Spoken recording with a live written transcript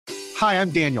Hi,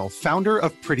 I'm Daniel, founder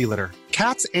of Pretty Litter.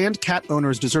 Cats and cat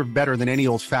owners deserve better than any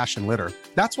old-fashioned litter.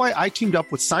 That's why I teamed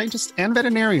up with scientists and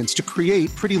veterinarians to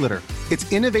create Pretty Litter.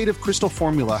 Its innovative crystal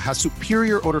formula has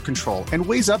superior odor control and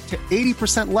weighs up to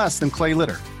 80% less than clay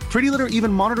litter. Pretty Litter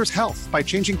even monitors health by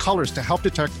changing colors to help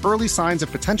detect early signs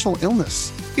of potential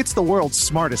illness. It's the world's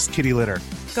smartest kitty litter.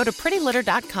 Go to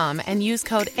prettylitter.com and use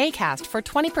code ACAST for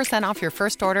 20% off your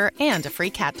first order and a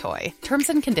free cat toy. Terms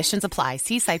and conditions apply.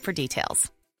 See site for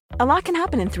details. A lot can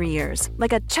happen in 3 years,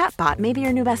 like a chatbot may be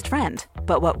your new best friend.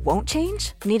 But what won't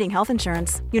change? Needing health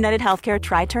insurance. United Healthcare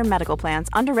Tri-Term Medical Plans,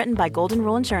 underwritten by Golden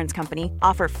Rule Insurance Company,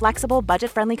 offer flexible,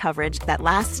 budget-friendly coverage that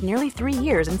lasts nearly 3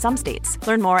 years in some states.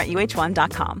 Learn more at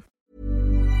uh1.com.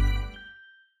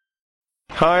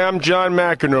 Hi, I'm John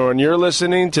McEnroe, and you're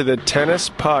listening to the Tennis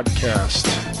Podcast.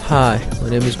 Hi, my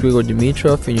name is Grigor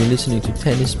Dimitrov, and you're listening to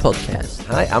Tennis Podcast.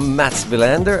 Hi, I'm Mats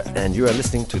Wilander, and you are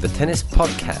listening to the Tennis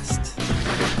Podcast.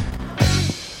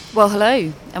 Well,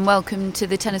 hello, and welcome to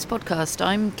the Tennis Podcast.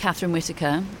 I'm Catherine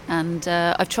Whitaker, and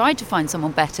I've tried to find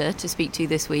someone better to speak to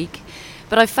this week,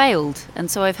 but I've failed, and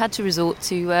so I've had to resort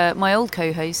to my old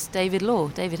co-host, David Law.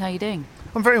 David, how are you doing?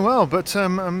 I'm very well, but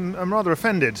I'm rather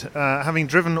offended, having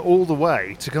driven all the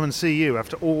way to come and see you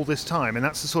after all this time, and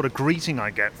that's the sort of greeting I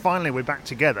get. Finally, we're back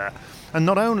together, and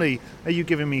not only are you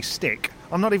giving me stick,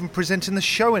 I'm not even presenting the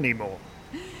show anymore.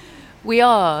 We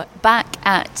are back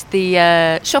at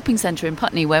the shopping centre in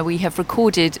Putney, where we have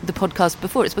recorded the podcast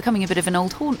before. It's becoming a bit of an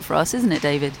old haunt for us, isn't it,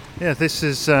 David? Yeah, this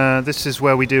is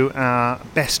where we do our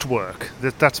best work.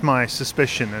 That's my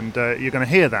suspicion, and you're going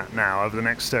to hear that now over the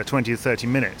next 20 to 30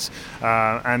 minutes.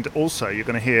 And also, you're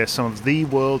going to hear some of the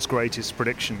world's greatest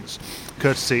predictions,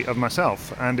 courtesy of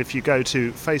myself. And if you go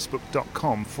to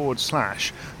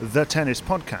facebook.com/The Tennis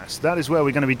Podcast, that is where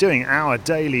we're going to be doing our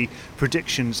daily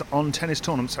predictions on tennis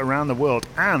tournaments around the world.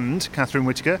 And, Catherine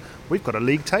Whitaker, we've got a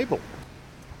league table.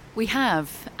 We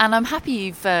have, and I'm happy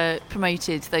you've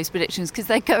promoted those predictions, because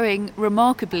they're going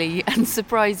remarkably and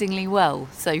surprisingly well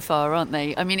so far, aren't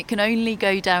they? I mean, it can only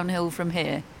go downhill from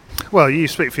here. Well, you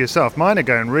speak for yourself. Mine are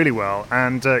going really well,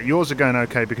 and yours are going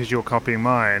okay because you're copying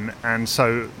mine, and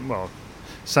so, well,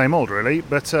 same old really.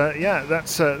 But yeah,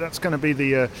 that's going to be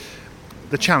the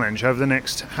challenge over the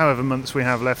next however months we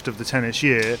have left of the tennis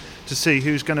year, to see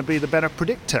who's going to be the better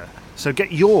predictor. So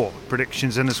get your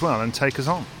predictions in as well and take us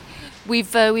on.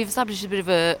 We've established a bit of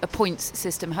a points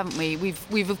system, haven't we?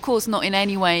 We've of course not in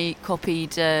any way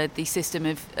copied the system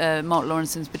of Mark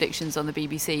Lawrenson's predictions on the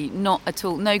BBC. Not at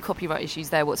all. No copyright issues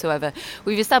there whatsoever.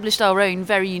 We've established our own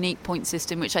very unique point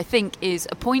system, which I think is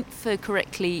a point for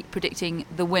correctly predicting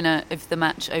the winner of the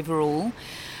match overall,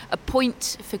 a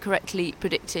point for correctly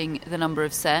predicting the number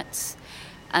of sets,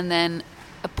 and then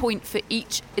a point for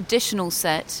each additional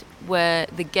set where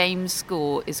the game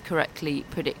score is correctly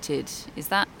predicted. Is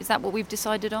that what we've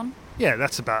decided on? Yeah,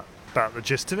 that's about the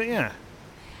gist of it, yeah.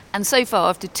 And so far,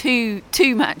 after two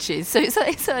matches, so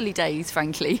it's early days,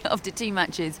 frankly, after 2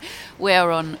 matches, we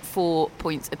are on 4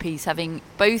 points apiece, having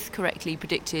both correctly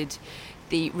predicted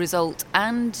the result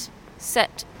and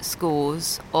set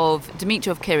scores of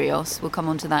Dimitrov Kyrgios. We'll come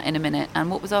on to that in a minute.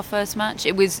 And what was our first match?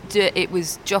 It was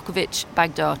Djokovic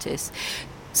Baghdatis.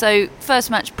 So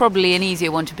first match, probably an easier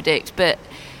one to predict, but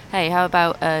hey, how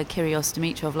about Kyrgios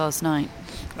Dimitrov last night?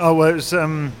 Oh, well, it was,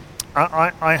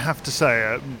 I have to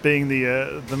say, being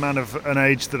the man of an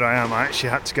age that I am, I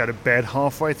actually had to go to bed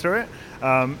halfway through it.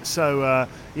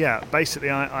 Yeah, basically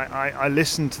I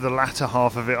listened to the latter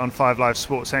half of it on 5 Live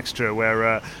Sports Extra,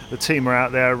 where the team are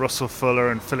out there, Russell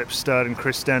Fuller and Philip Sturd and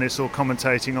Chris Dennis, all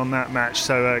commentating on that match.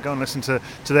 So go and listen to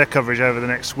their coverage over the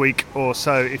next week or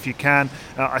so if you can.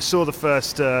 I saw the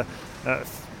first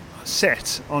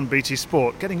set on BT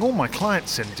Sport, getting all my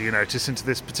clients in, do you notice, into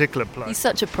this particular place. He's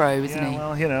such a pro, isn't he?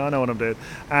 Well, I know what I'm doing.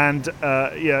 And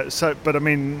but I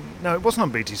mean, no, it wasn't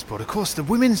on BT Sport. Of course, the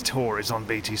women's tour is on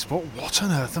BT Sport. What on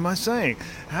earth am I saying?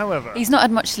 However, he's not had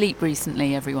much sleep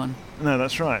recently, everyone. No,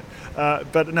 that's right.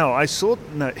 But no,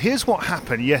 here's what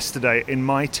happened yesterday in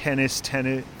my tennis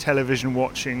television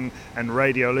watching and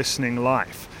radio listening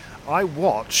life. I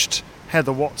watched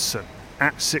Heather Watson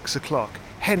at 6 o'clock.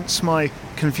 Hence my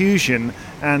confusion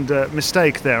and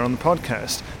mistake there on the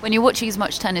podcast. When you're watching as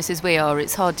much tennis as we are,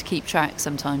 it's hard to keep track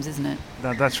sometimes, isn't it?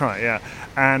 That's right, yeah.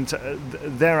 And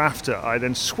thereafter, I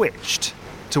then switched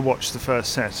to watch the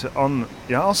first set on,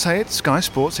 I'll say it, Sky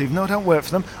Sports, even though I don't work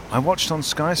for them. I watched on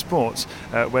Sky Sports,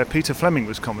 where Peter Fleming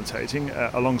was commentating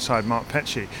alongside Mark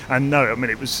Petchey. And no, I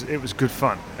mean, it was good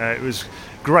fun. It was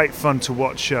great fun to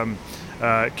watch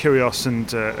Kyrgios and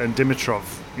Dimitrov,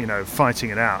 fighting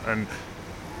it out. And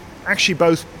actually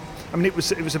both, I mean, it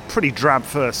was a pretty drab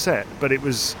first set, but it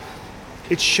was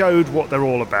it showed what they're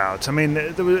all about. I mean,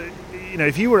 there were,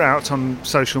 if you were out on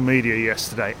social media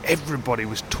yesterday, everybody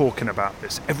was talking about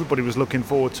this. Everybody was looking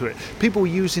forward to it. People were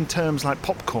using terms like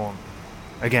popcorn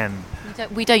again.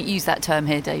 We don't use that term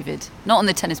here, David. Not on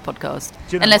the tennis podcast,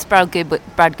 unless Brad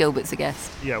Gilbert's a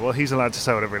guest. Yeah, well, he's allowed to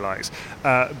say whatever he likes.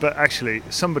 But actually,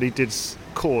 somebody did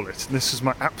call it, and this is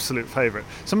my absolute favourite,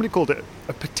 somebody called it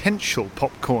a potential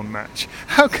popcorn match.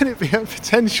 How can it be a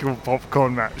potential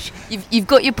popcorn match? You've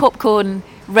got your popcorn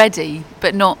ready,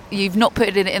 but you've not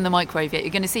put it in the microwave yet.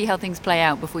 You're going to see how things play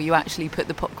out before you actually put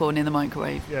the popcorn in the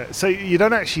microwave. Yeah, so you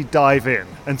don't actually dive in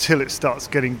until it starts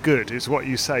getting good, is what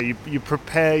you say. You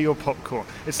prepare your popcorn.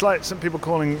 It's like some people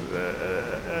calling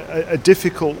a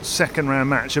difficult second round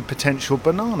match a potential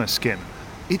banana skin.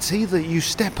 It's either you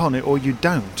step on it or you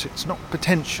don't. It's not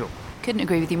potential. Couldn't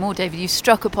agree with you more, David. You've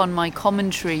struck upon my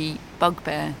commentary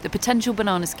bugbear. The potential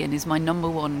banana skin is my number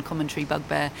one commentary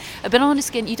bugbear. A banana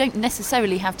skin, you don't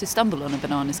necessarily have to stumble on a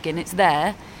banana skin. It's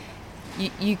there.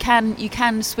 You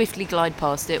can swiftly glide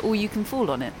past it, or you can fall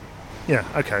on it. Yeah,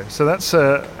 okay. So that's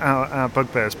our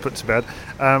bugbears put to bed.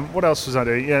 What else was I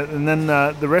doing? Yeah, and then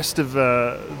the rest of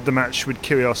the match with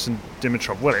Kyrgios and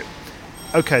Dimitrov. Well,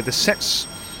 the sets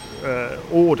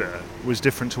order was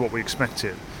different to what we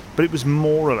expected, but it was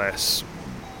more or less,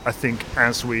 I think,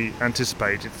 as we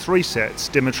anticipated. 3 sets,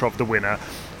 Dimitrov the winner,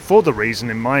 for the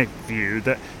reason, in my view,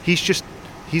 that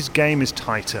his game is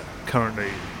tighter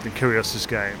currently than Kyrgios'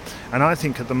 game. And I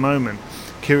think at the moment,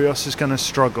 Kyrgios is going to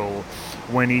struggle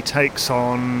when he takes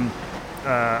on,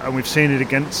 and we've seen it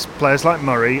against players like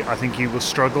Murray. I think he will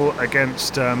struggle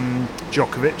against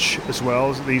Djokovic as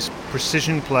well. These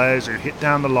precision players who hit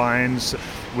down the lines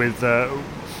with,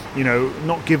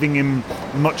 not giving him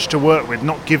much to work with,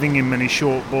 not giving him many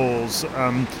short balls.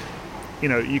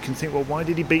 You can think, well, why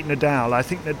did he beat Nadal? I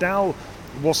think Nadal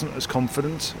wasn't as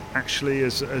confident actually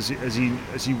as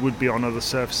he would be on other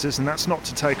surfaces, and that's not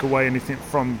to take away anything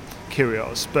from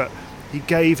Kyrgios, but he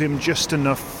gave him just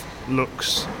enough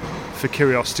looks for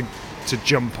Kyrgios to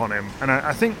jump on him. And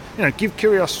I think, give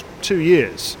Kyrgios 2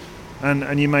 years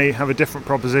and you may have a different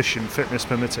proposition, fitness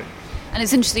permitting. And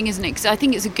it's interesting, isn't it? Because I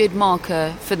think it's a good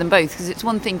marker for them both, because it's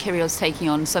one thing Kyrgios taking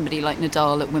on somebody like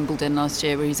Nadal at Wimbledon last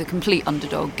year, where he's a complete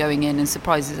underdog going in and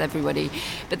surprises everybody.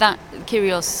 But that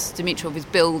Kyrgios Dimitrov is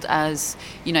billed as,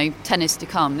 tennis to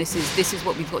come. This is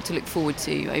what we've got to look forward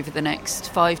to over the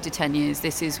next 5 to 10 years.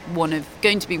 This is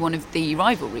going to be one of the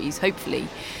rivalries, hopefully,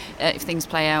 if things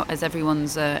play out as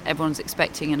everyone's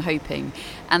expecting and hoping.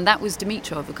 And that was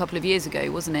Dimitrov a couple of years ago,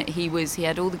 wasn't it? He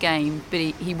had all the game, but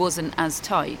he wasn't as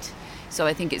tight. So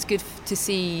I think it's good to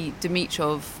see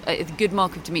Dimitrov, a good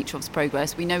mark of Dimitrov's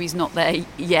progress. We know he's not there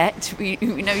yet. We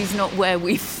know he's not where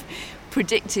we've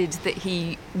predicted that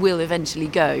he will eventually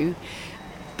go.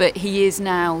 But he is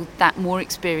now that more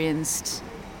experienced,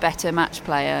 better match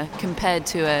player compared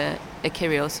to a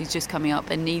Kyrgios who's just coming up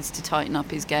and needs to tighten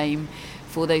up his game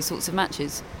for those sorts of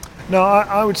matches. No,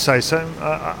 I would say so.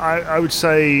 I would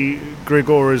say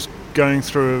Grigor is going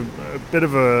through a bit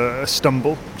of a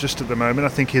stumble just at the moment. I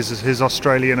think his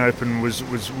Australian Open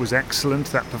was excellent.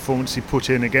 That performance he put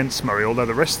in against Murray, although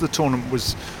the rest of the tournament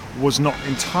was not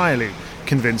entirely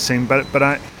convincing. But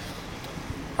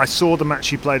I saw the match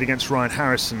he played against Ryan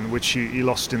Harrison, which he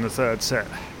lost in the third set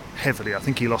heavily. I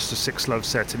think he lost a 6-love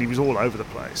set, and he was all over the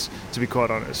place, to be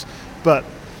quite honest. But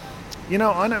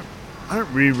I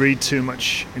don't really read too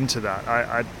much into that.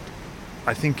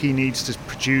 I think he needs to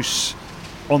produce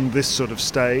on this sort of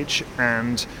stage,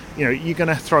 and you're going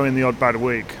to throw in the odd bad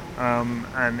week,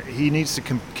 and he needs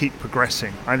to keep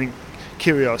progressing. I think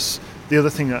Kyrgios, the other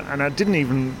thing, and I didn't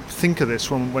even think of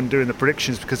this when doing the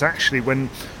predictions, because actually when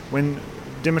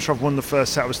Dimitrov won the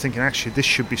first set, I was thinking actually this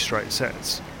should be straight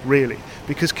sets, really,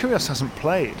 because Kyrgios hasn't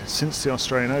played since the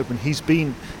Australian Open. He's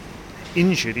been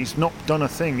injured, he's not done a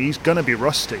thing, he's going to be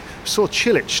rusty. I saw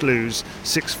Cilic lose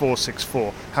 6-4,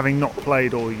 6-4, having not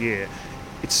played all year.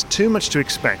 It's too much to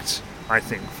expect, I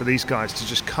think, for these guys to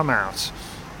just come out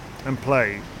and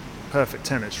play perfect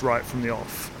tennis right from the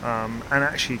off. And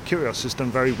actually, Kyrgios has done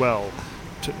very well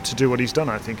to do what he's done,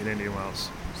 I think, in Indian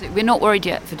Wells. We're not worried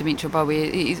yet for Dimitrov, are we?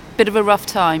 It's a bit of a rough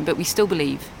time, but we still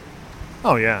believe.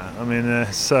 Oh yeah, I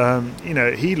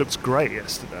mean, he looks great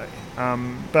yesterday.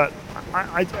 But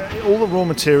all the raw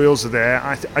materials are there.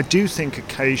 I do think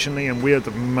occasionally, and we are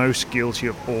the most guilty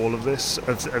of all of this,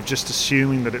 of just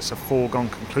assuming that it's a foregone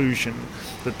conclusion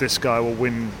that this guy will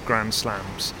win Grand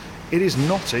Slams. It is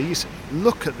not easy.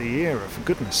 Look at the era, for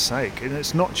goodness sake. And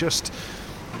it's not just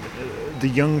the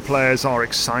young players are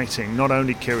exciting, not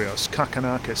only Kyrgios,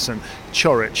 Kakanakis and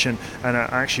Coric, and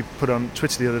I actually put on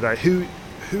Twitter the other day, who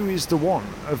is the one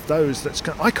of those that's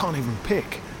going, I can't even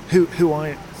pick who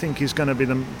I think is going to be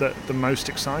the most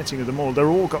exciting of them all. They're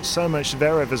all got so much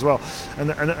Zverev as well, and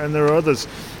there are others.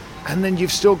 And then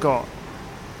you've still got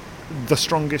the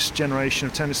strongest generation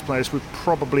of tennis players we've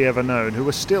probably ever known, who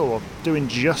are still doing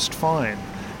just fine.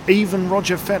 Even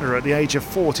Roger Federer at the age of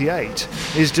 48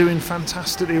 is doing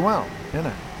fantastically well, you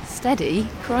know. Steady?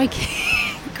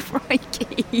 Crikey.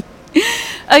 Crikey.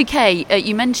 Okay,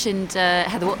 you mentioned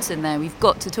Heather Watson there. We've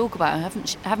got to talk about her,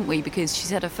 haven't we? Because she's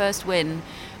had her first win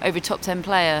over a top 10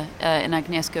 player in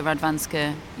Agnieszka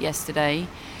Radwanska yesterday.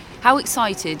 How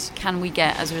excited can we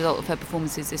get as a result of her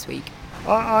performances this week?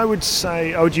 I would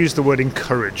say, I would use the word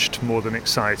encouraged more than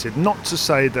excited. Not to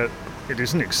say that it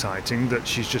isn't exciting that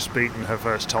she's just beaten her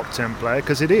first top 10 player,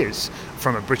 because it is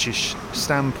from a British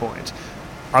standpoint.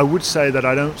 I would say that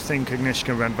I don't think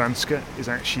Agnieszka Radwanska is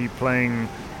actually playing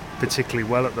particularly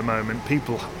well at the moment.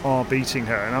 People are beating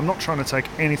her, and I'm not trying to take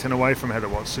anything away from Heather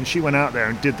Watson. She went out there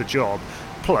and did the job,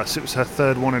 plus it was her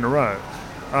third one in a row.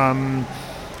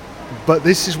 But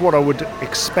this is what I would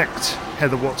expect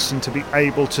Heather Watson to be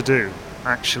able to do,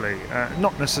 actually.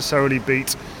 Not necessarily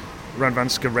beat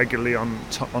Radwanska regularly on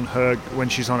her when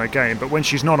she's on her game, but when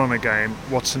she's not on her game,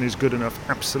 Watson is good enough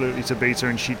absolutely to beat her,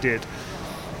 and she did.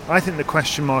 I think the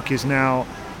question mark is now,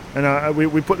 and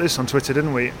we put this on Twitter,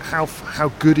 didn't we? How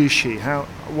good is she?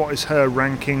 What is her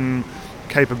ranking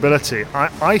capability?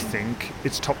 I think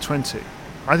it's top 20.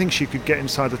 I think she could get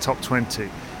inside the top 20.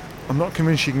 I'm not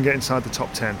convinced she can get inside the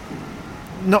top 10.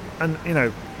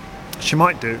 She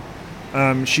might do.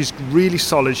 She's really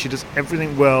solid. She does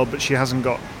everything well, but she hasn't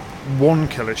got one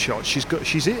killer shot. She's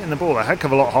hitting the ball a heck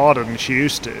of a lot harder than she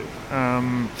used to.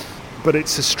 But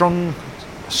it's a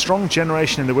strong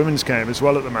generation in the women's game as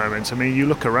well at the moment. I mean, you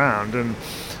look around and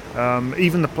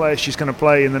even the player she's going to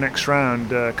play in the next round,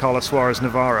 Carla Suarez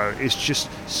Navarro, is just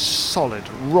solid,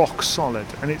 rock solid,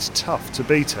 and it's tough to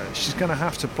beat her. She's going to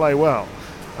have to play well.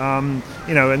 And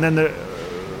then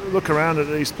look around at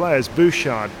these players: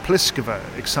 Bouchard, Pliskova,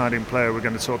 exciting player we're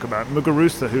going to talk about,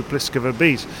 Muguruza, who Pliskova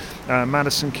beat,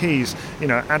 Madison Keys.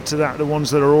 Add to that the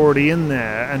ones that are already in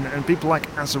there, and people like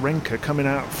Azarenka coming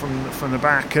out from the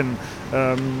back and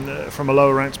from a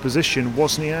lower ranked position,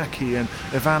 Wozniacki and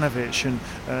Ivanovic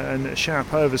and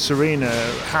Sharapova, Serena,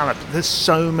 Halep. There's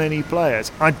so many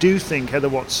players. I do think Heather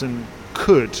Watson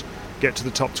could get to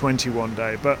the top 20 one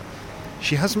day, but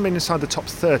she hasn't been inside the top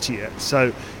 30 yet.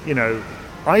 So,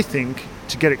 I think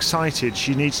to get excited,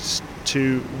 she needs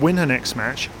to win her next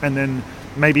match and then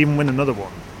maybe even win another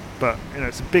one. But,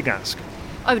 it's a big ask.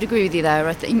 I would agree with you there.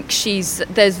 I think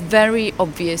there's very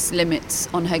obvious limits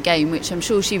on her game, which I'm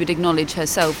sure she would acknowledge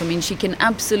herself. I mean, she can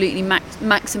absolutely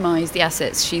maximise the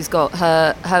assets she's got.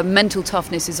 Her mental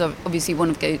toughness is obviously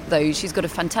one of those. She's got a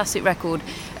fantastic record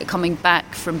at coming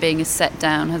back from being a set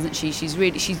down, hasn't she? She's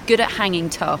good at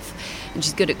hanging tough, and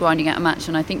she's good at grinding out a match.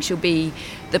 And I think she'll be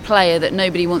the player that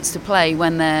nobody wants to play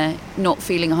when they're not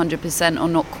feeling 100% or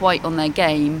not quite on their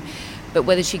game. But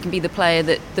whether she can be the player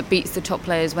that beats the top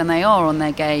players when they are on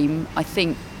their game, I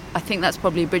think that's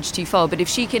probably a bridge too far. But if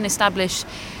she can establish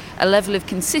a level of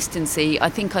consistency, I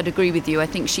think I'd agree with you. I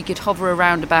think she could hover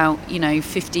around about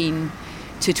 15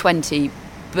 to 20,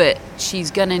 but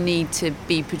she's going to need to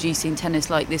be producing tennis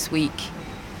like this week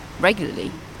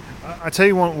regularly. I tell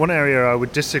you one area I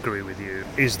would disagree with you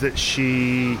is that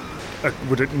she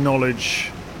would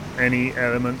acknowledge any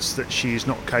elements that she's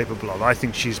not capable of. I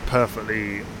think she's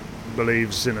perfectly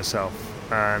believes in herself,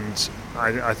 and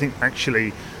I think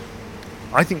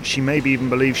she maybe even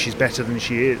believes she's better than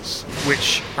she is,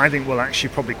 which I think will actually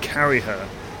probably carry her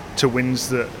to wins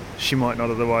that she might not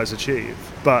otherwise achieve.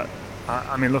 But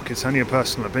I mean, look, it's only a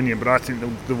personal opinion, but I think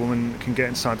the woman can get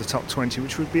inside the top 20,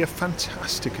 which would be a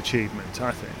fantastic achievement.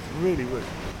 I think it really would.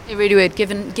 It really would,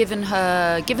 given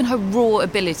her raw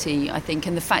ability, I think,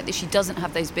 and the fact that she doesn't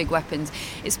have those big weapons,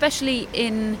 especially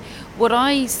in what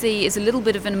I see is a little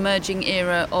bit of an emerging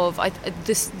era of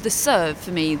the serve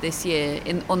for me this year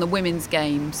on the women's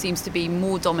game seems to be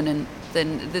more dominant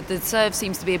than the serve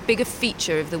seems to be a bigger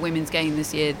feature of the women's game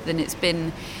this year than it's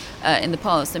been in the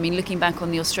past. I mean, looking back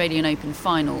on the Australian Open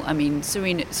final, I mean,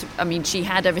 Serena, she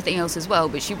had everything else as well,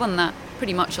 but she won that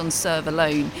pretty much on serve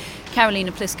alone.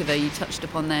 Karolina Pliskova, you touched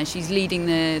upon there, she's leading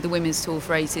the women's tour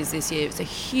for aces this year. It's a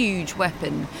huge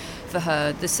weapon for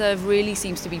her. The serve really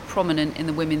seems to be prominent in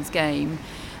the women's game.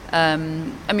 I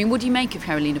mean, what do you make of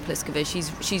Karolina Pliskova?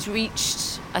 She's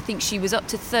reached, I think she was up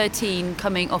to 13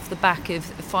 coming off the back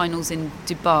of the finals in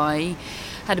Dubai.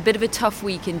 Had a bit of a tough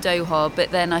week in Doha,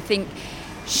 but then I think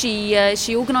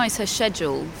She organised her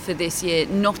schedule for this year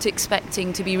not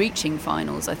expecting to be reaching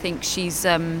finals. I think she's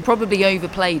probably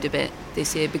overplayed a bit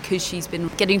this year because she's been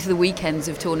getting to the weekends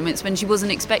of tournaments when she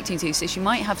wasn't expecting to, so she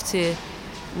might have to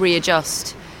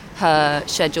readjust her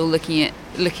schedule looking at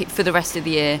for the rest of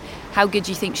the year. How good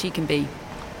do you think she can be?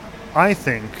 I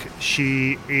think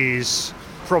she is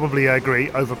probably, I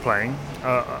agree, overplaying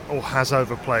or has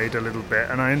overplayed a little bit,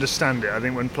 and I understand it. I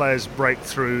think when players break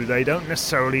through, they don't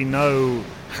necessarily know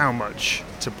how much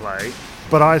to play.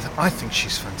 But I think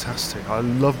she's fantastic. I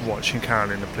love watching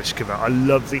Karolina Pliskova. I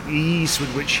love the ease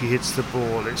with which she hits the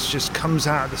ball. It just comes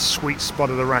out of the sweet spot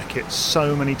of the racket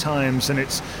so many times, and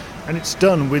it's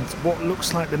done with what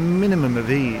looks like the minimum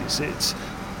of ease. It's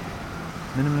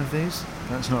minimum of ease?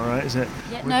 That's not right, is it?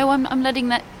 Yeah, no, I'm letting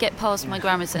that get past my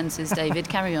grammar senses, David.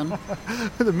 Carry on.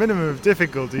 With the minimum of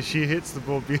difficulty, she hits the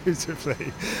ball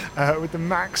beautifully with the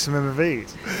maximum of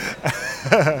ease.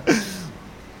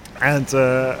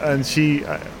 And she,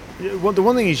 the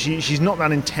one thing is she's not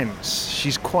that intense.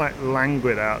 She's quite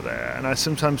languid out there, and I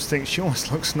sometimes think she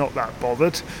almost looks not that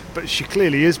bothered, but she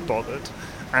clearly is bothered,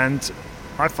 and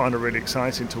I find her really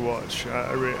exciting to watch.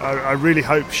 I really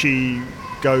hope she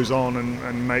goes on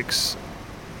and makes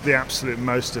the absolute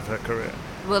most of her career.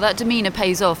 Well, that demeanour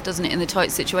pays off, doesn't it, in the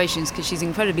tight situations, because she's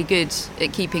incredibly good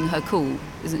at keeping her cool,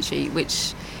 isn't she?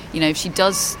 Which, if she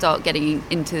does start getting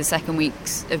into the second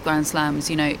weeks of Grand Slams,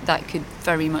 that could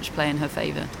very much play in her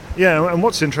favour. Yeah, and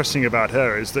what's interesting about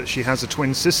her is that she has a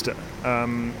twin sister,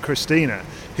 Christina,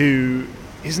 who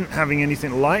isn't having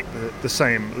anything like the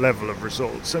same level of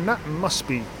results, and that must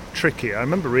be tricky. I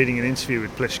remember reading an interview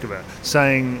with Pliskova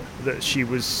saying that she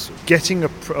was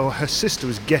her sister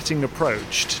was getting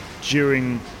approached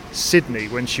during Sydney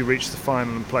when she reached the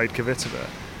final and played Kvitova,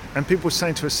 and people were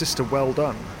saying to her sister, "Well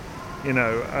done,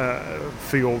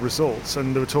 for your results,"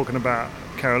 and they were talking about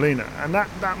Karolina, and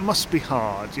that must be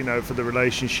hard, for the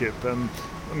relationship.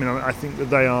 I think that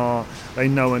they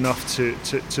know enough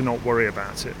to not worry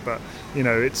about it, but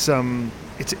it's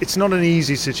not an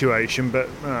easy situation. But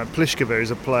Pliskova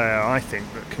is a player, I think,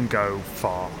 that can go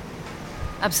far.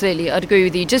 Absolutely, I'd agree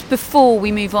with you. Just before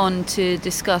we move on to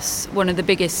discuss one of the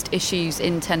biggest issues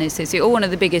in tennis this year, or one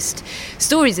of the biggest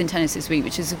stories in tennis this week,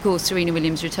 which is, of course, Serena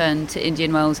Williams' return to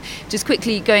Indian Wells. Just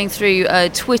quickly going through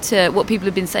Twitter, what people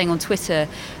have been saying on Twitter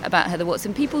about Heather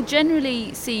Watson. People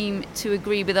generally seem to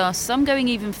agree with us. Some going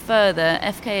even further.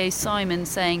 FKA Simon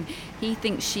saying he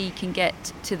thinks she can get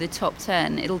to the top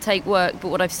 10. It'll take work, but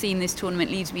what I've seen this tournament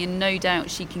leaves me in no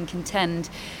doubt she can contend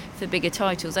for bigger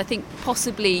titles. I think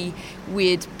possibly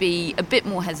we'd be a bit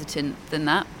more hesitant than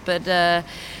that, but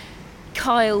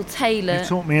Kyle Taylor... You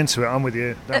talked me into it, I'm with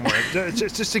you, don't worry.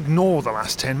 Just ignore the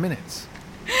last 10 minutes.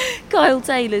 Kyle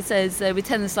Taylor says, with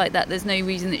tennis like that, there's no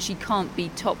reason that she can't be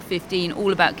top 15,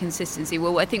 all about consistency.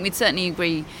 Well, I think we'd certainly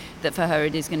agree that for her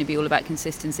it is going to be all about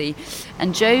consistency.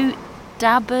 And Joe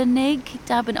Dabernig,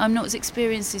 I'm not as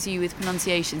experienced as you with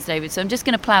pronunciations, David, so I'm just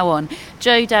going to plough on.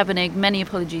 Joe Dabernig, many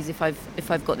apologies if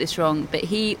I've got this wrong, but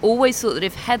he always thought that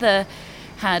if Heather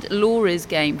had Laura's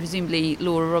game, presumably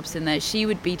Laura Robson there, she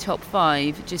would be top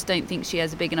 5. Just don't think she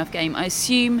has a big enough game. I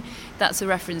assume that's a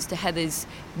reference to Heather's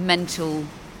mental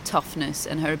toughness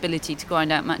and her ability to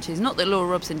grind out matches. Not that Laura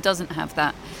Robson doesn't have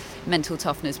that mental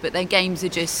toughness, but their games are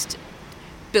just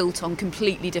built on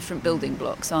completely different building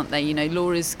blocks, aren't they?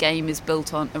 Laura's game is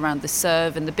built on around the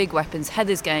serve and the big weapons.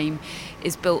 Heather's game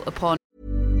is built upon...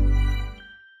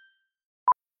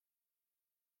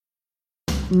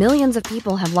 Millions of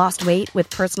people have lost weight with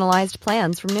personalized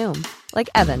plans from Noom. Like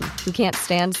Evan, who can't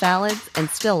stand salads and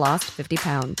still lost 50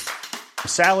 pounds.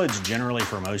 Salads generally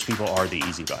for most people are the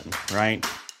easy button, right?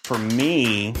 For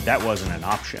me, that wasn't an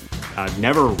option. I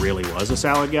never really was a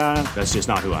salad guy. That's just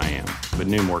not who I am. But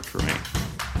Noom worked for me.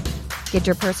 Get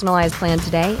your personalized plan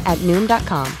today at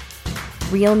Noom.com.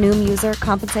 Real Noom user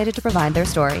compensated to provide their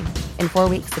story. In 4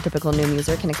 weeks, the typical Noom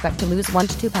user can expect to lose 1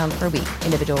 to 2 pounds per week.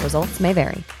 Individual results may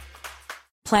vary.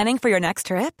 Planning for your next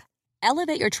trip?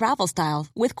 Elevate your travel style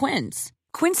with Quince.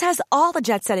 Quince has all the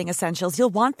jet-setting essentials you'll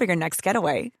want for your next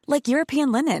getaway, like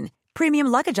European linen, premium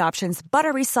luggage options,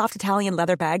 buttery soft Italian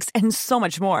leather bags, and so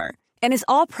much more. And is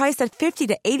all priced at 50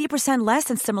 to 80% less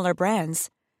than similar brands.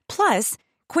 Plus,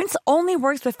 Quince only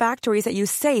works with factories that use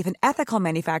safe and ethical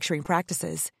manufacturing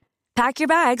practices. Pack your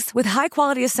bags with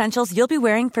high-quality essentials you'll be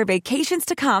wearing for vacations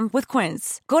to come with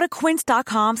Quince. Go to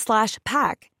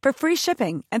quince.com/pack for free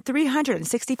shipping and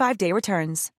 365-day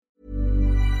returns.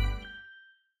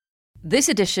 This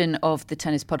edition of the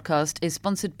Tennis Podcast is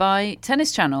sponsored by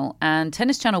Tennis Channel, and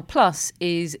Tennis Channel Plus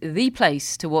is the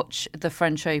place to watch the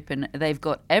French Open. They've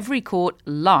got every court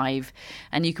live,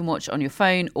 and you can watch on your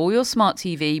phone or your smart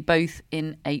TV, both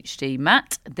in HD.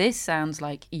 Matt, this sounds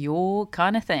like your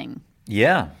kind of thing.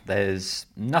 Yeah, there's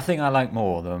nothing I like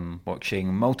more than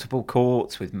watching multiple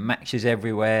courts with matches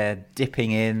everywhere, dipping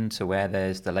in to where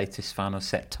there's the latest final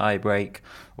set tiebreak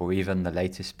or even the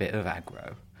latest bit of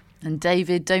aggro. And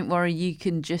David, don't worry, you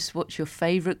can just watch your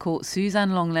favourite court,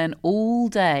 Suzanne Lenglen, all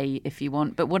day if you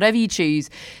want. But whatever you choose,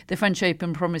 the French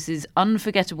Open promises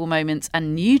unforgettable moments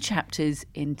and new chapters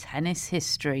in tennis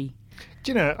history.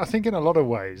 Do you know, I think in a lot of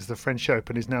ways the French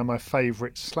Open is now my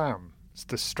favourite slam. It's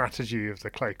the strategy of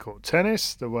the clay court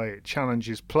tennis, the way it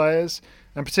challenges players,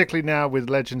 and particularly now with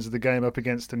legends of the game up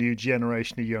against a new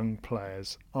generation of young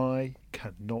players. I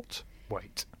cannot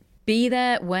wait. Be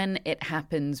there when it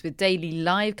happens with daily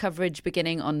live coverage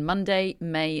beginning on Monday,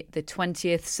 May the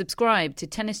 20th. Subscribe to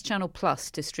Tennis Channel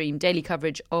Plus to stream daily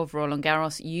coverage of Roland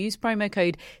Garros. Use promo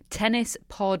code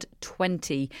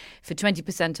TennisPod20 for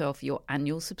 20% off your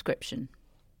annual subscription.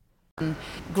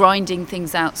 Grinding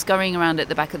things out, scurrying around at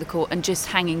the back of the court and just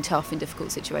hanging tough in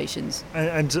difficult situations.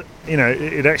 And you know,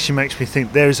 it actually makes me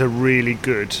think there's a really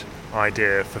good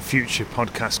idea for future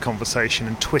podcast conversation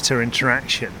and Twitter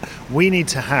interaction. We need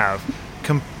to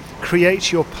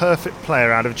create your perfect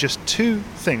player out of just two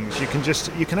things. You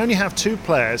can only have two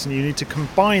players and you need to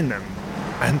combine them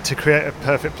and to create a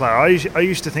perfect player. I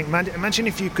used to think, imagine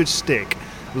if you could stick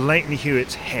Leighton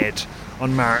Hewitt's head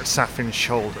on Marat Safin's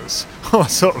shoulders.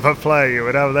 What sort of a player you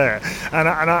would have there. And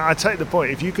I take the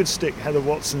point, if you could stick Heather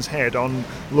Watson's head on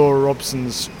Laura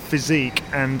Robson's physique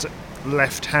and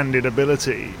left-handed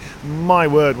ability, my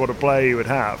word, what a player you would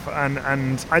have. And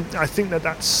I think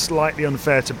that's slightly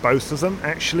unfair to both of them,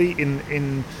 actually.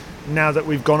 In now that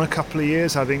we've gone a couple of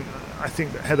years, I think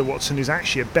that Heather Watson is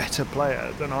actually a better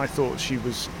player than I thought she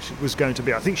was going to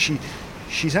be. I think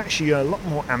she's actually a lot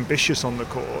more ambitious on the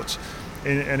court,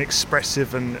 and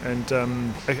expressive and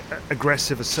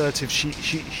aggressive, assertive.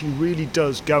 She really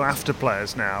does go after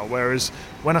players now, whereas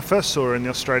when I first saw her in the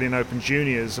Australian Open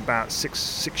Juniors about 7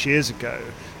 years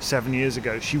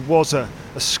ago, she was a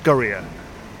scurrier,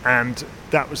 and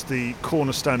that was the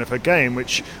cornerstone of her game,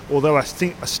 which, although I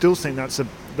still think that's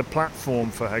the platform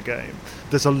for her game,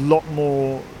 there's a lot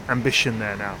more ambition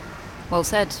there now. Well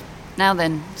said. Now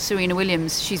then, Serena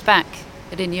Williams, she's back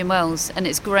at Indian Wells, and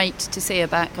it's great to see her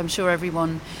back. I'm sure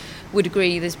everyone would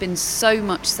agree. There's been so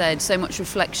much said, so much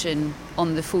reflection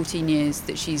on the 14 years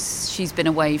that she's been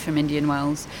away from Indian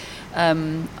Wells.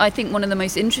 I think one of the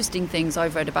most interesting things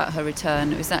I've read about her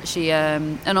return was actually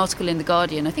an article in The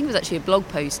Guardian. I think it was actually a blog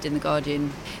post in The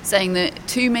Guardian saying that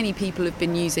too many people have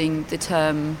been using the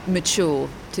term mature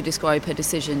to describe her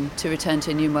decision to return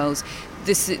to Indian Wells.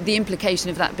 The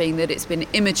implication of that being that it's been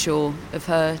immature of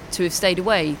her to have stayed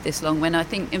away this long, when I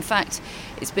think, in fact,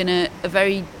 it's been a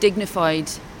very dignified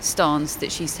stance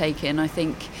that she's taken. I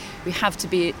think we have to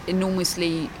be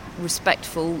enormously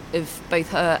respectful of both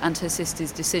her and her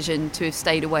sister's decision to have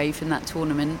stayed away from that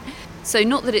tournament. So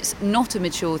not that it's not a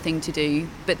mature thing to do,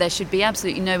 but there should be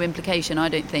absolutely no implication, I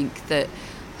don't think, that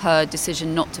her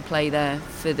decision not to play there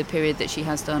for the period that she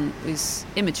has done was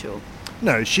immature.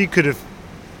 No, she could have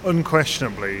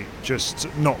unquestionably just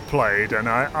not played, and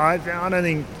I don't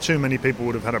think too many people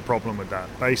would have had a problem with that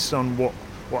based on what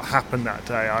happened that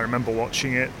day. I remember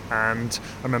watching it, and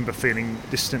I remember feeling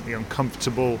distantly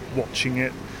uncomfortable watching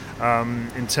it.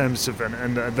 In terms of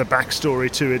and the backstory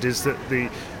to it is that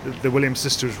the Williams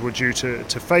sisters were due to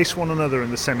face one another in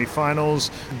the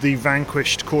semi-finals. The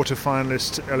vanquished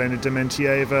quarter-finalist Elena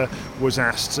Dementieva was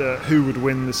asked who would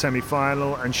win the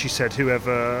semi-final, and she said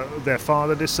whoever their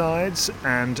father decides.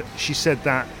 And she said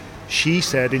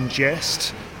in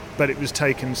jest, but it was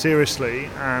taken seriously.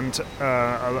 And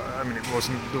I mean, it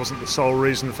wasn't the sole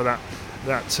reason for that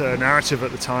narrative at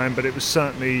the time, but it was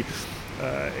certainly.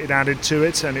 It added to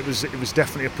it, and it was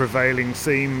definitely a prevailing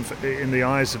theme in the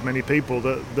eyes of many people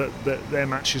that their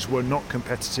matches were not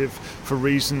competitive for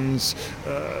reasons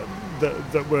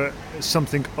that were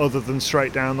something other than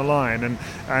straight down the line.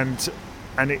 And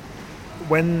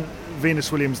when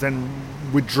Venus Williams then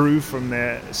withdrew from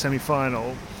their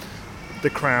semi-final, the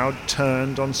crowd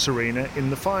turned on Serena in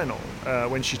the final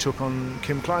when she took on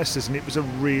Kim Clijsters, and it was a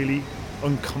really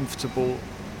uncomfortable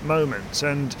moment.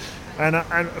 And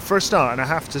for a start, and I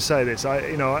have to say this,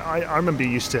 I remember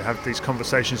used to have these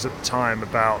conversations at the time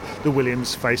about the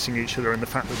Williams facing each other and the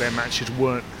fact that their matches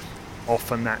weren't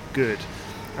often that good.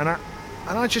 And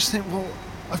I just think, well,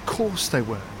 of course they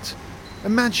weren't.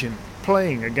 Imagine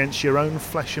playing against your own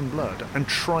flesh and blood and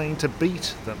trying to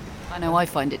beat them. I know I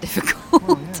find it difficult.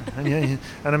 Well, yeah.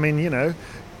 And I mean, you know,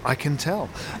 I can tell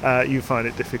you find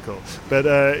it difficult. But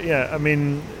I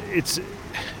mean, it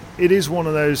is one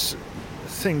of those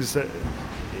things that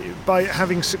by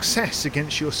having success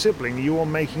against your sibling, you are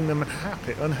making them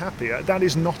unhappy. That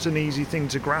is not an easy thing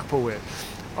to grapple with.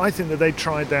 I think that they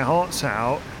tried their hearts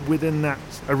out within that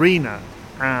arena,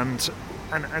 and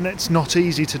it's not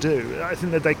easy to do. I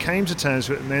think that they came to terms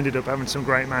with it and they ended up having some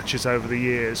great matches over the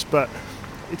years, but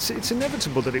it's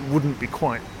inevitable that it wouldn't be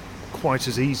quite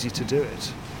as easy to do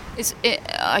it.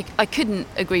 I couldn't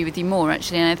agree with you more,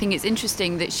 actually, and I think it's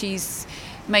interesting that she's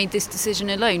made this decision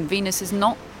alone. Venus has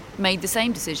not made the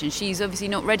same decision. She's obviously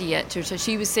not ready yet. So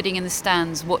she was sitting in the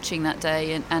stands watching that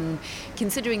day, and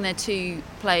considering they're two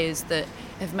players that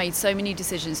have made so many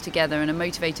decisions together and are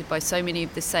motivated by so many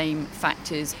of the same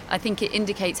factors, I think it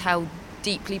indicates how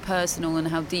deeply personal and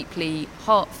how deeply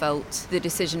heartfelt the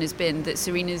decision has been, that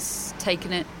Serena's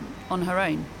taken it on her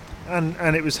own.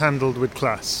 And it was handled with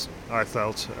class, I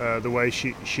felt. The way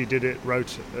she did it,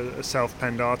 wrote a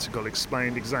self-penned article,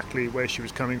 explained exactly where she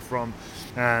was coming from,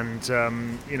 and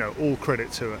all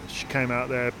credit to her. She came out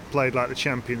there, played like the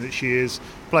champion that she is,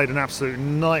 played an absolute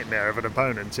nightmare of an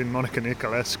opponent in Monica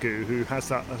Niculescu, who has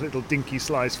that little dinky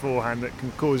slice forehand that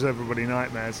can cause everybody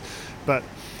nightmares. But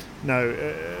no,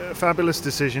 fabulous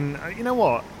decision. You know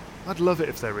what? I'd love it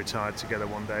if they retired together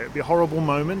one day. It'd be a horrible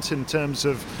moment in terms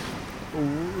of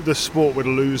the sport would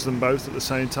lose them both at the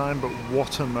same time, but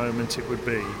what a moment it would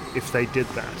be if they did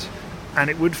that. And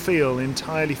it would feel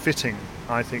entirely fitting,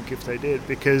 I think, if they did,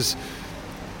 because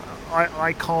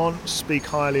I can't speak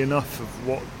highly enough of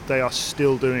what they are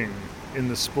still doing in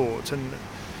the sport,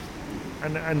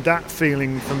 and that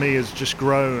feeling for me has just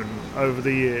grown over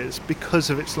the years because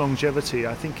of its longevity.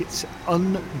 I think it's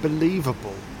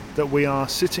unbelievable that we are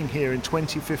sitting here in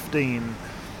 2015,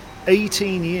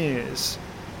 18 years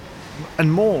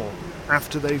and more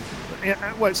after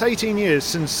it's 18 years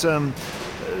since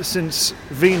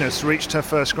Venus reached her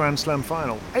first Grand Slam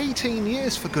final. 18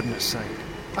 years, for goodness sake.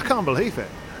 I can't believe it.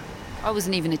 I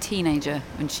wasn't even a teenager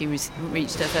when she reached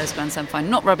her first Grand Slam final.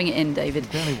 Not rubbing it in, David.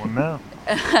 The only one now.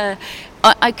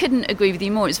 I couldn't agree with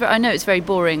you more. I know it's very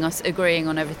boring, us agreeing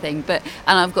on everything, and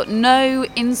I've got no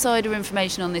insider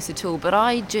information on this at all, but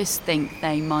I just think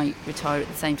they might retire at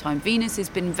the same time. Venus has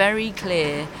been very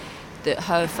clear that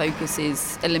her focus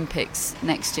is Olympics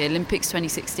next year, Olympics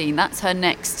 2016. That's her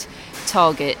next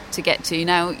target to get to.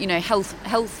 Now, you know,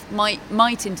 health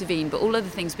might intervene, but all other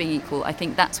things being equal, I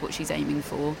think that's what she's aiming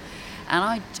for.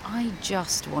 And I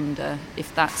just wonder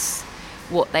if that's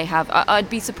what they have.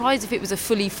 I'd be surprised if it was a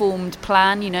fully formed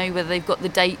plan, you know, whether they've got the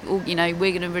date or, you know,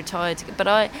 we're going to retire together. But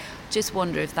I just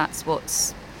wonder if that's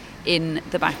what's in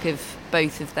the back of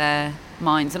both of their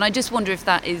minds. And I just wonder if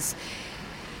that is...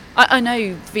 I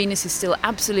know Venus is still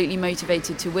absolutely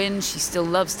motivated to win. She still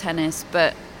loves tennis,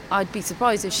 but I'd be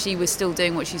surprised if she was still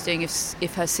doing what she's doing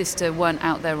if her sister weren't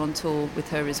out there on tour with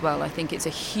her as well. I think it's a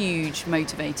huge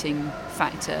motivating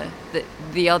factor that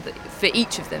for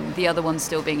each of them, the other one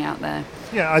still being out there.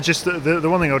 Yeah, the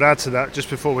one thing I would add to that, just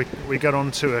before we get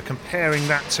on to comparing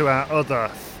that to our other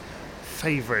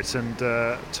favourite and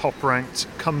top-ranked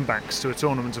comebacks to a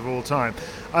tournament of all time,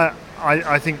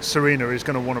 I think Serena is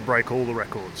going to want to break all the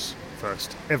records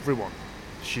first. Everyone.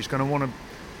 She's going to want to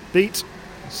beat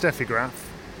Steffi Graf.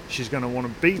 She's going to want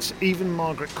to beat even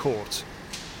Margaret Court.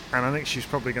 And I think she's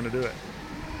probably going to do it.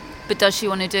 But does she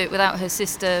want to do it without her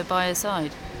sister by her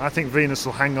side? I think Venus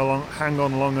will hang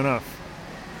on long enough.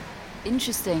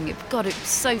 Interesting. God, it's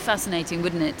so fascinating,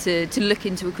 wouldn't it, to look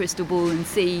into a crystal ball and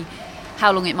see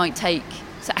how long it might take.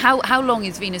 So how long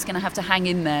is Venus going to have to hang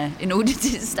in there in order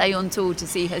to stay on tour to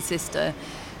see her sister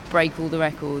break all the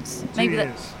records? 2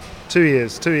 years. 2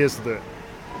 years. 2 years to do it.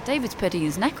 David's putting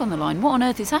his neck on the line. What on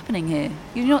earth is happening here?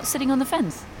 You're not sitting on the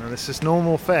fence. Now, this is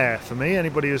normal fare for me.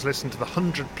 Anybody who's listened to the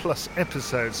 100+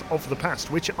 episodes of the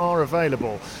past, which are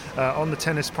available on the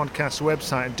Tennis Podcast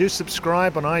website, and do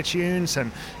subscribe on iTunes,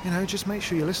 and just make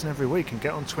sure you listen every week and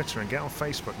get on Twitter and get on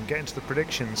Facebook and get into the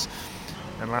predictions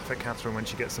and laugh at Catherine when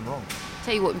she gets them wrong.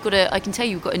 Tell you what, I can tell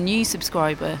you we've got a new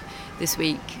subscriber this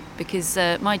week, because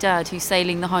my dad, who's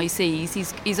sailing the high seas,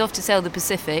 he's off to sail the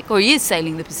Pacific, or he is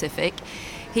sailing the Pacific.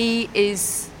 He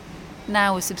is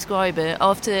now a subscriber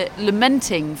after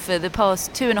lamenting for the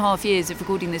past 2.5 years of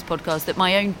recording this podcast that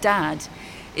my own dad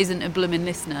isn't a bloomin'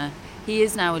 listener. He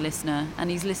is now a listener,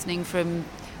 and he's listening from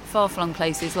far-flung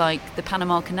places like the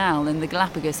Panama Canal and the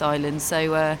Galapagos Islands.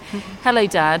 So hello,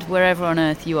 Dad, wherever on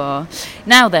earth you are.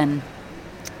 Now then,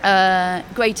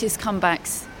 greatest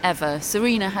comebacks ever.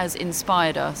 Serena has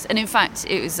inspired us. And in fact,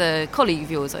 it was a colleague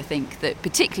of yours, I think, that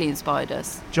particularly inspired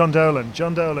us. John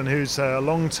Dolan, who's a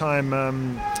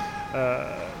long-time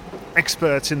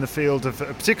expert in the field of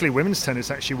particularly women's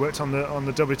tennis. Actually worked on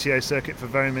the WTA circuit for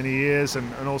very many years,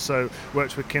 and also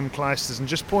worked with Kim Clijsters, and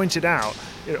just pointed out,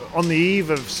 on the eve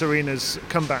of Serena's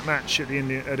comeback match at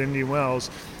Indian Wells,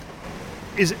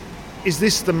 is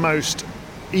this the most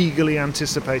eagerly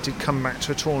anticipated comeback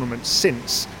to a tournament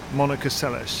since Monica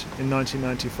Seles in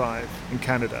 1995 in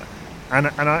Canada? And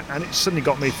it suddenly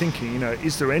got me thinking,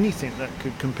 is there anything that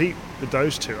could compete with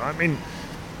those two? I mean,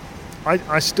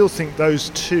 I still think those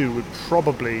two would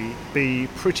probably be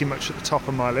pretty much at the top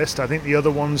of my list. I think the other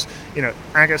ones,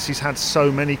 Agassi's had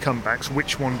so many comebacks.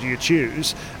 Which one do you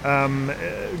choose?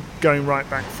 Going right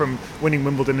back from winning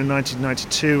Wimbledon in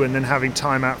 1992 and then having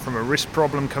time out from a wrist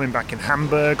problem, coming back in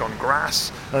Hamburg on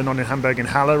grass, not in Hamburg, in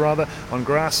Halle rather, on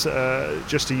grass,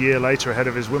 just a year later ahead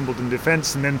of his Wimbledon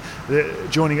defence, and then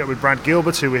joining up with Brad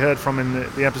Gilbert, who we heard from in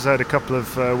the episode a couple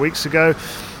of weeks ago.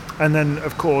 And then,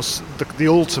 of course, the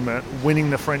ultimate, winning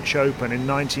the French Open in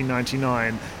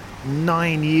 1999,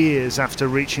 9 years after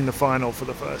reaching the final for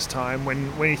the first time,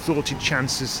 when he thought his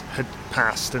chances had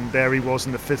passed, and there he was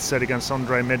in the fifth set against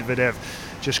Andrei Medvedev,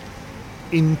 just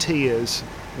in tears,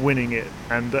 winning it,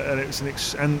 and it was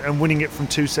and winning it from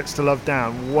 2-0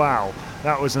 down. Wow,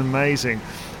 that was amazing.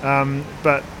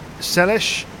 But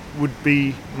Seles would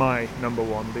be my number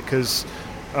one, because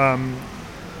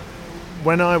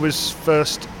when I was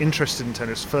first interested in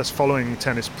tennis, first following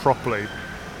tennis properly,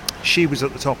 she was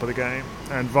at the top of the game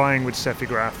and vying with Steffi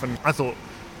Graf, and I thought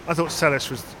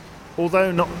Seles was,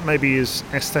 although not maybe as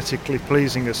aesthetically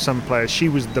pleasing as some players, she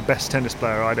was the best tennis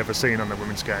player I'd ever seen on the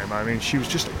women's game. I mean, she was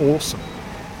just awesome,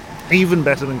 even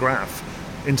better than Graf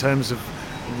in terms of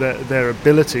their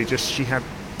ability. Just, she had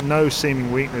no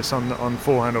seeming weakness on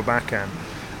forehand or backhand.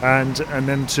 And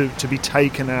then to be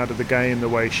taken out of the game the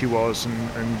way she was,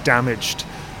 and damaged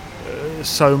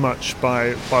so much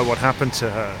by what happened to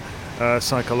her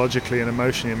psychologically and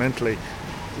emotionally and mentally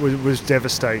was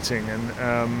devastating.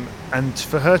 And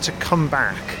for her to come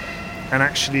back and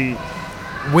actually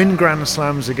win Grand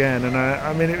Slams again, and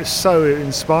I mean, it was so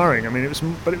inspiring. I mean,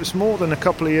 it was more than a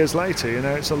couple of years later.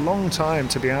 It's a long time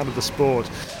to be out of the sport.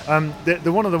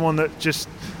 The one that just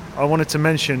I wanted to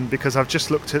mention, because I've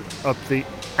just looked up the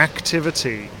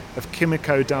activity of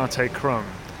Kimiko Date-Krum,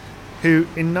 who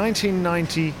in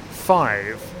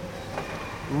 1995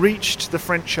 reached the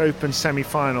French Open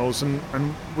semi-finals and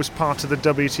was part of the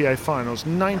WTA finals.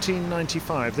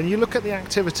 1995. Then you look at the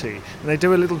activity and they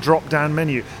do a little drop-down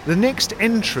menu. The next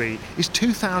entry is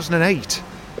 2008.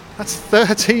 That's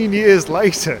 13 years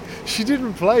later. She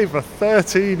didn't play for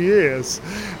 13 years.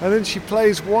 And then she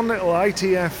plays one little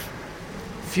ITF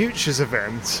Futures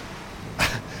event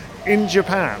in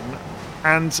Japan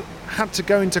and had to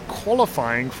go into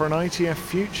qualifying for an ITF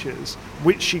Futures,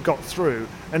 which she got through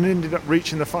and ended up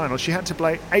reaching the final. She had to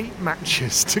play 8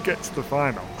 matches to get to the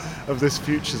final of this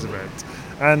Futures event,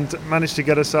 and managed to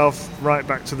get herself right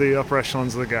back to the upper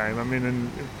echelons of the game. I mean,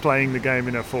 and playing the game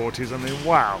in her 40s. I mean,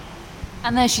 wow.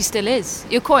 And there she still is.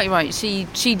 You're quite right. She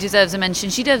deserves a mention.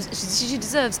 She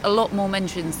deserves a lot more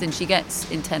mentions than she gets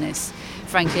in tennis,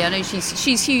 frankly. I know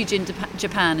she's huge in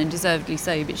Japan, and deservedly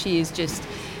so, but she is just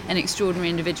an extraordinary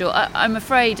individual. I'm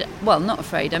afraid, well, not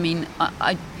afraid, I mean,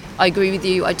 I agree with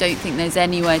you. I don't think there's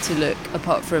anywhere to look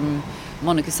apart from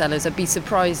Monica Seles. I'd be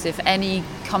surprised if any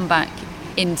comeback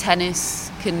in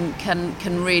tennis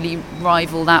can really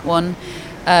rival that one.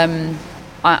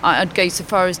 I'd go so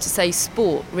far as to say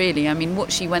sport, really. I mean,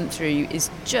 what she went through is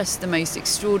just the most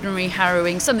extraordinary,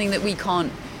 harrowing, something that we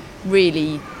can't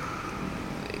really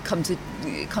come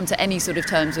to any sort of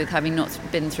terms with, having not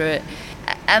been through it.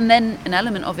 And then an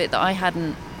element of it that I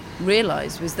hadn't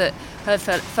realised was that her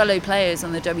fellow players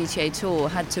on the WTA Tour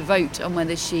had to vote on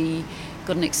whether she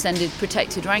got an extended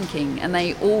protected ranking, and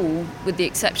they all, with the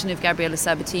exception of Gabriela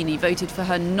Sabatini, voted for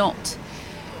her not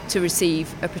to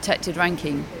receive a protected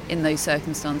ranking in those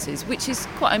circumstances, which is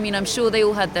quite, I mean, I'm sure they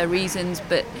all had their reasons,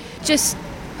 but just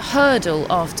hurdle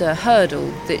after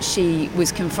hurdle that she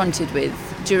was confronted with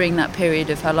during that period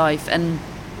of her life. And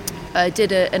I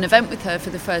did an event with her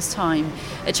for the first time,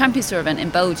 a Champions Tour event in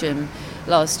Belgium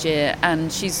last year,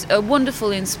 and she's a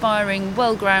wonderful, inspiring,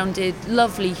 well-grounded,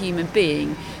 lovely human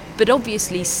being, but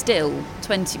obviously still,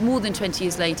 more than 20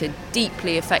 years later,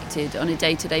 deeply affected on a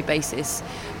day-to-day basis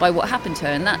by what happened to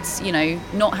her. And that's,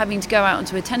 not having to go out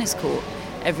onto a tennis court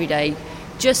every day.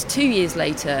 Just 2 years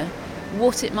later,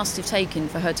 what it must have taken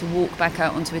for her to walk back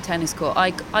out onto a tennis court,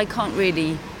 I can't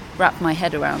really wrap my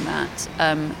head around that,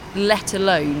 let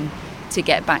alone to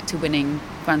get back to winning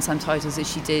Grand Slam titles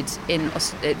as she did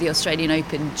at the Australian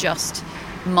Open just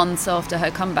months after her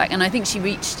comeback. And I think she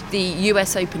reached the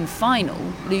US Open final,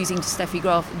 losing to Steffi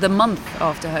Graf the month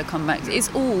after her comeback.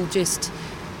 It's all just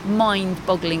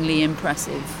mind-bogglingly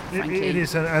impressive, frankly. It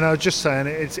is, and I was just saying,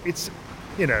 it's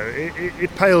you know, it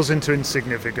pales into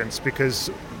insignificance because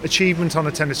achievement on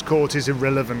a tennis court is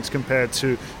irrelevant compared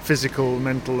to physical,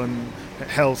 mental and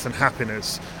health and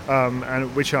happiness,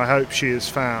 and which I hope she has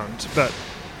found. But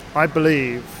I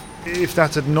believe if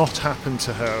that had not happened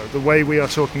to her, the way we are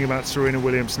talking about Serena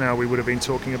Williams now, we would have been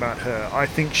talking about her. I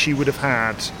think she would have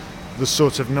had the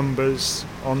sort of numbers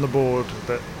on the board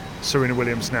that Serena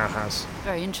Williams now has.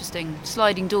 Very interesting.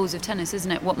 Sliding doors of tennis,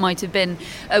 isn't it? What might have been.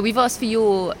 We've asked for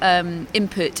your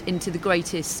input into the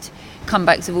greatest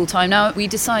comebacks of all time. Now, we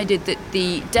decided that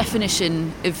the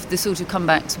definition of the sort of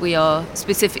comebacks we are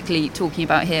specifically talking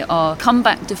about here are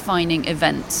comeback-defining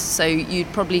events. So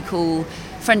you'd probably call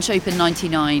French Open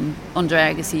 99,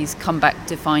 Andre Agassi's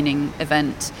comeback-defining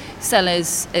event.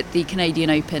 Sellers at the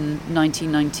Canadian Open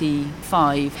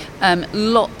 1995.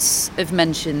 Lots of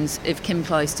mentions of Kim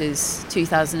Clijsters'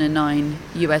 2009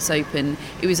 US Open.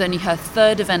 It was only her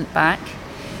third event back.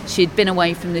 She had been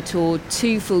away from the tour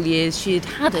 2 full years. She had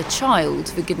had a child,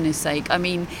 for goodness sake. I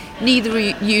mean, neither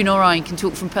you nor I can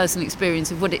talk from personal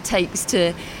experience of what it takes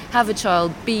to have a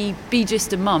child, be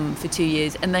just a mum for 2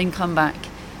 years, and then come back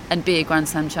and be a Grand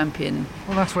Slam champion.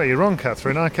 Well, that's where you're wrong,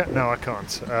 Catherine. I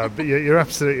can't. But you're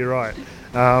absolutely right.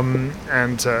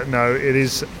 No, it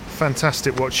is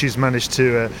fantastic what she's managed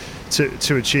to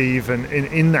achieve and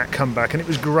in that comeback. And it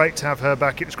was great to have her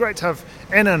back. It was great to have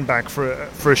Henin back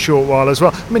for a short while as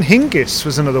well. I mean, Hingis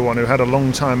was another one who had a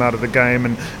long time out of the game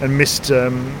and missed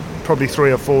probably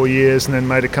 3 or 4 years and then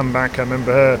made a comeback. I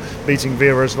remember her beating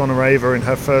Vera Zvonareva in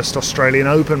her first Australian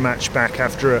Open match back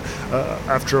after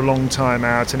a long time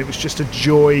out, and it was just a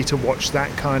joy to watch that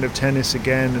kind of tennis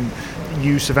again, and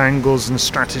use of angles and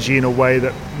strategy in a way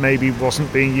that maybe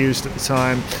wasn't being used at the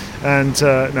time. And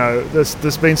no,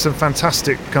 there's been some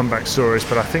fantastic comeback stories,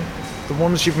 but I think the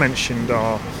ones you've mentioned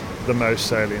are the most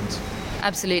salient.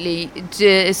 Absolutely.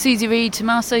 Susie Reed,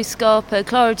 Tommaso Scarpa,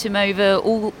 Clara Timova,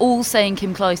 all saying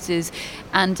Kim Clijsters.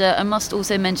 And I must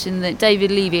also mention that David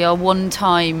Levy, our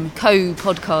one-time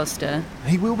co-podcaster...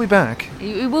 He will be back.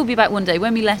 He will be back one day,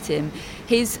 when we let him.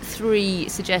 His 3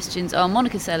 suggestions are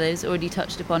Monica Seles, already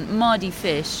touched upon, Mardy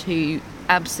Fish, who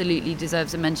absolutely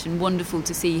deserves a mention. Wonderful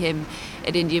to see him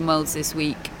at Indian Wells this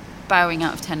week, bowing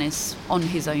out of tennis on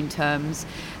his own terms.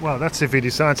 Well, that's if he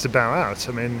decides to bow out.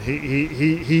 I mean,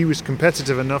 he was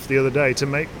competitive enough the other day to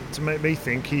make me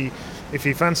think if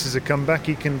he fancies a comeback,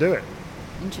 he can do it.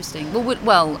 Interesting.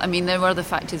 Well, I mean, there are other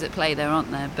factors at play there,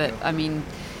 aren't there? But I mean,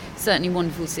 certainly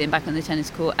wonderful to see him back on the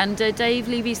tennis court. And Dave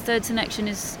Levy's third selection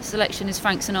is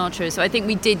Frank Sinatra. So I think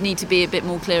we did need to be a bit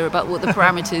more clear about what the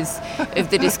parameters of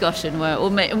the discussion were.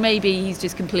 Or maybe he's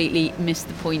just completely missed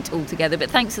the point altogether. But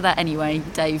thanks for that anyway,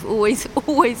 Dave.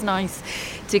 Always nice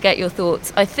to get your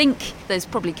thoughts. I think there's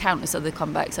probably countless other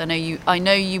comebacks. I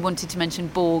know you wanted to mention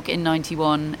Borg in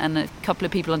 91, and a couple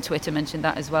of people on Twitter mentioned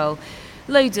that as well.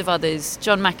 Loads of others.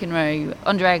 John McEnroe,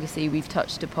 Andre Agassi we've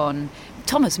touched upon.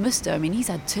 Thomas Muster, I mean, he's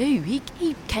had 2.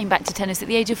 He came back to tennis at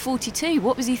the age of 42.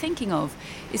 What was he thinking of?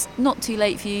 It's not too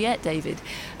late for you yet, David.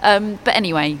 But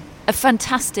anyway, a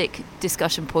fantastic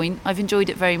discussion point. I've enjoyed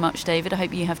it very much, David. I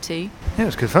hope you have too. Yeah, it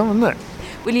was good fun, wasn't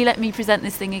it? Will you let me present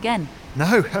this thing again?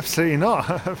 No, absolutely not.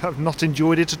 I've not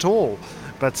enjoyed it at all.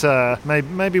 But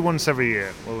maybe once every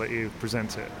year we'll let you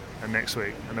present it, and next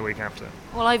week and the week after.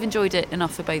 Well, I've enjoyed it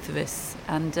enough for both of us,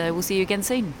 and we'll see you again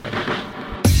soon.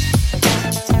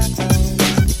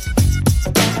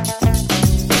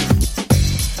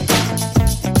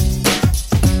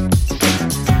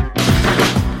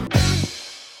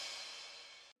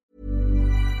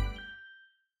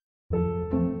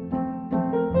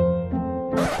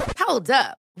 Hold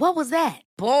up. What was that?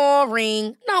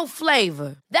 Boring. No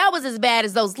flavor. That was as bad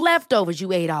as those leftovers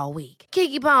you ate all week.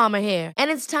 Keke Palmer here, and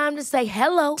it's time to say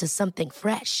hello to something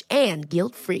fresh and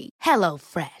guilt-free. Hello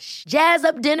Fresh. Jazz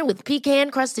up dinner with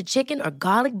pecan-crusted chicken or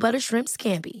garlic butter shrimp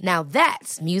scampi. Now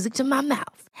that's music to my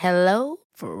mouth. Hello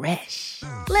Fresh.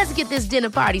 Let's get this dinner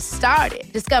party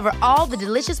started. Discover all the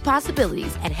delicious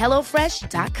possibilities at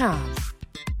HelloFresh.com.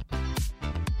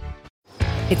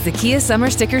 It's the Kia Summer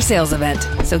Sticker Sales Event,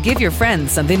 so give your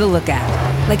friends something to look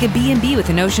at. Like a B&B with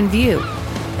an ocean view,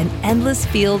 an endless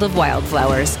field of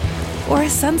wildflowers, or a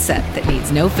sunset that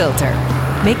needs no filter.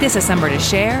 Make this a summer to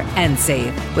share and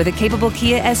save with a capable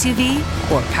Kia SUV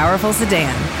or powerful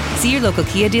sedan. See your local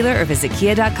Kia dealer or visit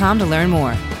kia.com to learn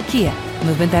more. Kia,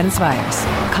 Movement that inspires.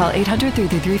 Call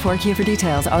 800-333-4KIA for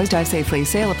details. Always drive safely.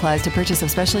 Sale applies to purchase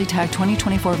of specially tagged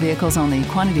 2024 vehicles only.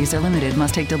 Quantities are limited.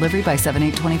 Must take delivery by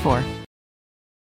 7/8/24.